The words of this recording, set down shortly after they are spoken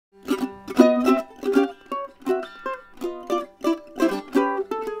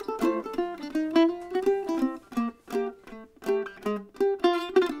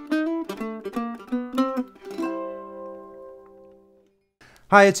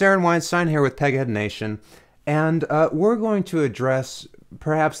Hi, it's Aaron Weinstein here with Peghead Nation, and we're going to address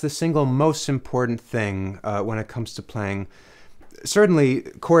perhaps the single most important thing when it comes to playing, certainly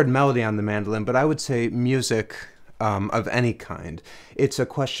chord melody on the mandolin, but I would say music of any kind. It's a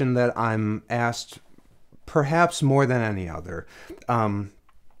question that I'm asked perhaps more than any other, and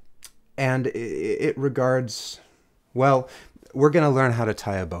it regards, well, we're going to learn how to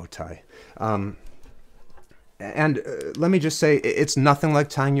tie a bow tie. And let me just say, it's nothing like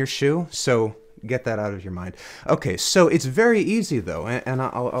tying your shoe, so get that out of your mind. Okay, so it's very easy, though, and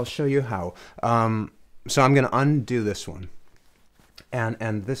I'll show you how. So I'm going to undo this one.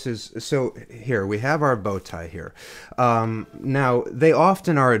 And this is, so here, we have our bow tie here. Now, they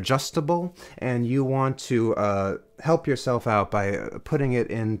often are adjustable, and you want to help yourself out by putting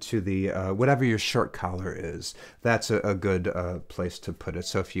it into the, whatever your shirt collar is. That's a good place to put it.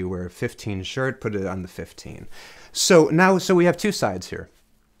 So if you wear a 15 shirt, put it on the 15. So now, so we have two sides here.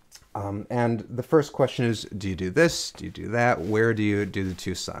 And the first question is, do you do this? Do you do that? Where do you do the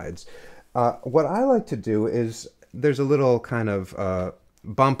two sides? What I like to do is, there's a little kind of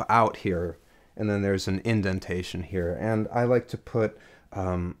bump out here, and then there's an indentation here. And I like to put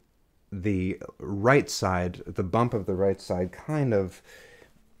the right side, the bump of the right side, kind of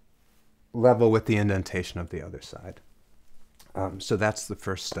level with the indentation of the other side. So that's the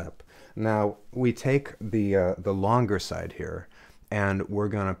first step. Now, we take the longer side here, and we're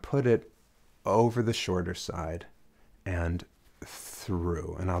going to put it over the shorter side and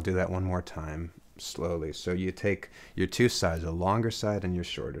through. And I'll do that one more time slowly. So you take your two sides, a longer side and your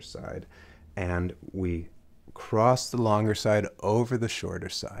shorter side, and we cross the longer side over the shorter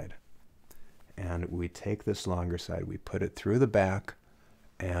side. And we take this longer side, we put it through the back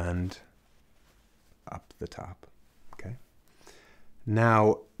and up the top. Okay.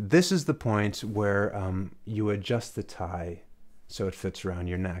 Now, this is the point where you adjust the tie so it fits around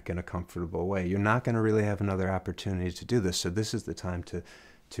your neck in a comfortable way. You're not going to really have another opportunity to do this, so this is the time to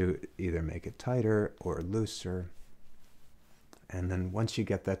either make it tighter or looser. And then once you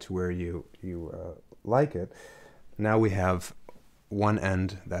get that to where you like it, now we have one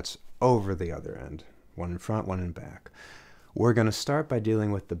end that's over the other end, one in front, one in back. We're going to start by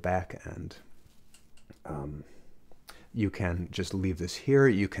dealing with the back end. You can just leave this here.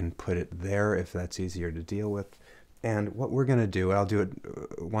 You can put it there if that's easier to deal with. And what we're going to do, I'll do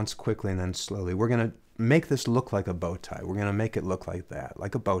it once quickly and then slowly. We're going to make this look like a bow tie. We're going to make it look like that,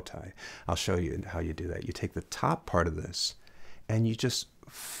 like a bow tie. I'll show you how you do that. You take the top part of this and you just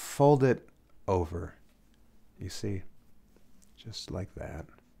fold it over. You see? Just like that.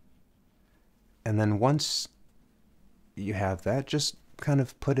 And then once you have that, just kind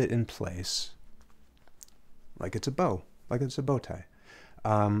of put it in place like it's a bow, like it's a bow tie.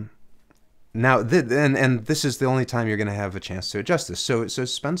 Now, and this is the only time you're going to have a chance to adjust this. So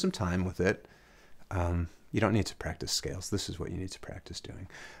spend some time with it. You don't need to practice scales. This is what you need to practice doing.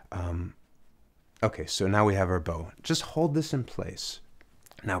 Okay, so now we have our bow. Just hold this in place.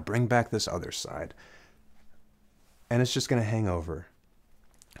 Now bring back this other side. And it's just going to hang over.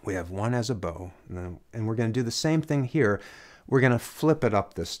 We have one as a bow. And we're going to do the same thing here. We're going to flip it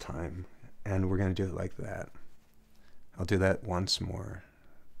up this time. And we're going to do it like that. I'll do that once more.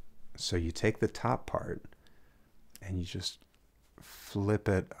 So you take the top part and you just flip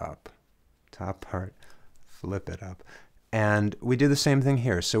it up. Top part, flip it up. And we do the same thing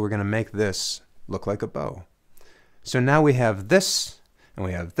here. So we're going to make this look like a bow. So now we have this, and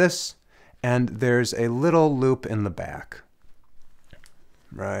we have this, and there's a little loop in the back.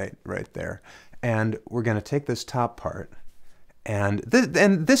 Right there. And we're going to take this top part, and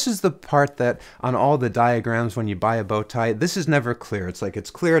this is the part that on all the diagrams when you buy a bow tie, this is never clear. It's like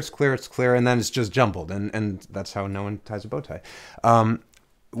it's clear, it's clear, it's clear, and then it's just jumbled, and that's how no one ties a bow tie.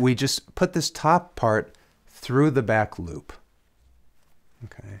 We just put this top part through the back loop.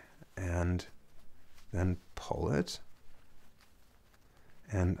 Okay, and then pull it.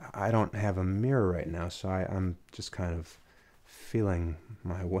 And I don't have a mirror right now, so I'm just kind of feeling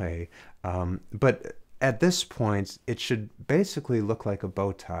my way. But at this point, it should basically look like a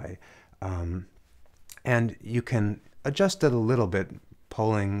bow tie. And you can adjust it a little bit,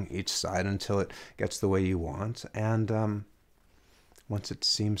 pulling each side until it gets the way you want. And once it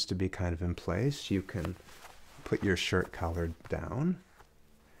seems to be kind of in place, you can put your shirt collar down.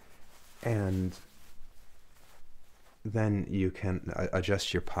 And then you can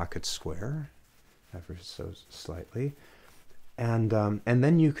adjust your pocket square ever so slightly. And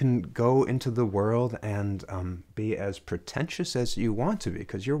then you can go into the world and be as pretentious as you want to be,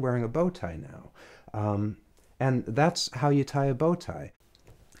 because you're wearing a bow tie now. And that's how you tie a bow tie.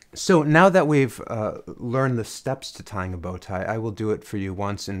 So now that we've learned the steps to tying a bow tie, I will do it for you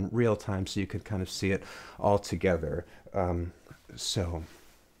once in real time so you could kind of see it all together. So,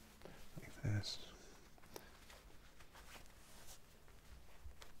 like this.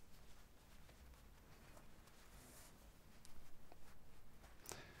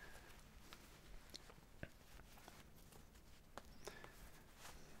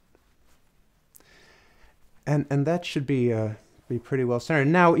 And that should be pretty well centered.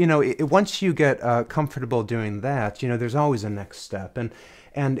 Now, once you get comfortable doing that, there's always a next step, and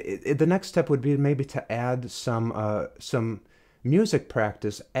the next step would be maybe to add some music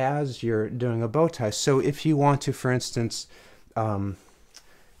practice as you're doing a bow tie. So if you want to, for instance,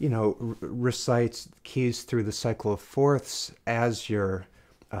 recite keys through the cycle of fourths as you're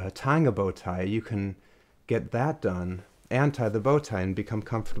tying a bow tie, you can get that done and tie the bow tie and become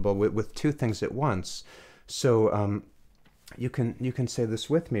comfortable with two things at once. So you can say this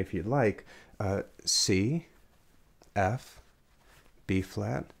with me if you'd like. C, F, B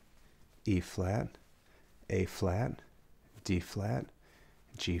flat, E flat, A flat, D flat,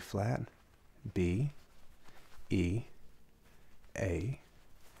 G flat, B, E, A,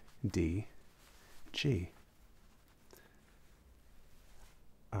 D, G.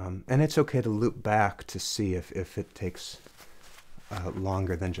 And it's okay to loop back to see if it takes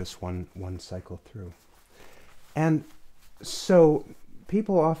longer than just one cycle through. And so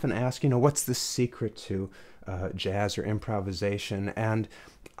people often ask, what's the secret to jazz or improvisation? And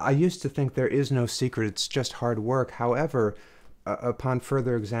I used to think there is no secret, it's just hard work. However, upon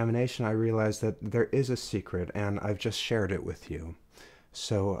further examination, I realized that there is a secret, and I've just shared it with you.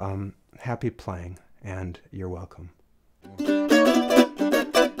 So happy playing, and you're welcome.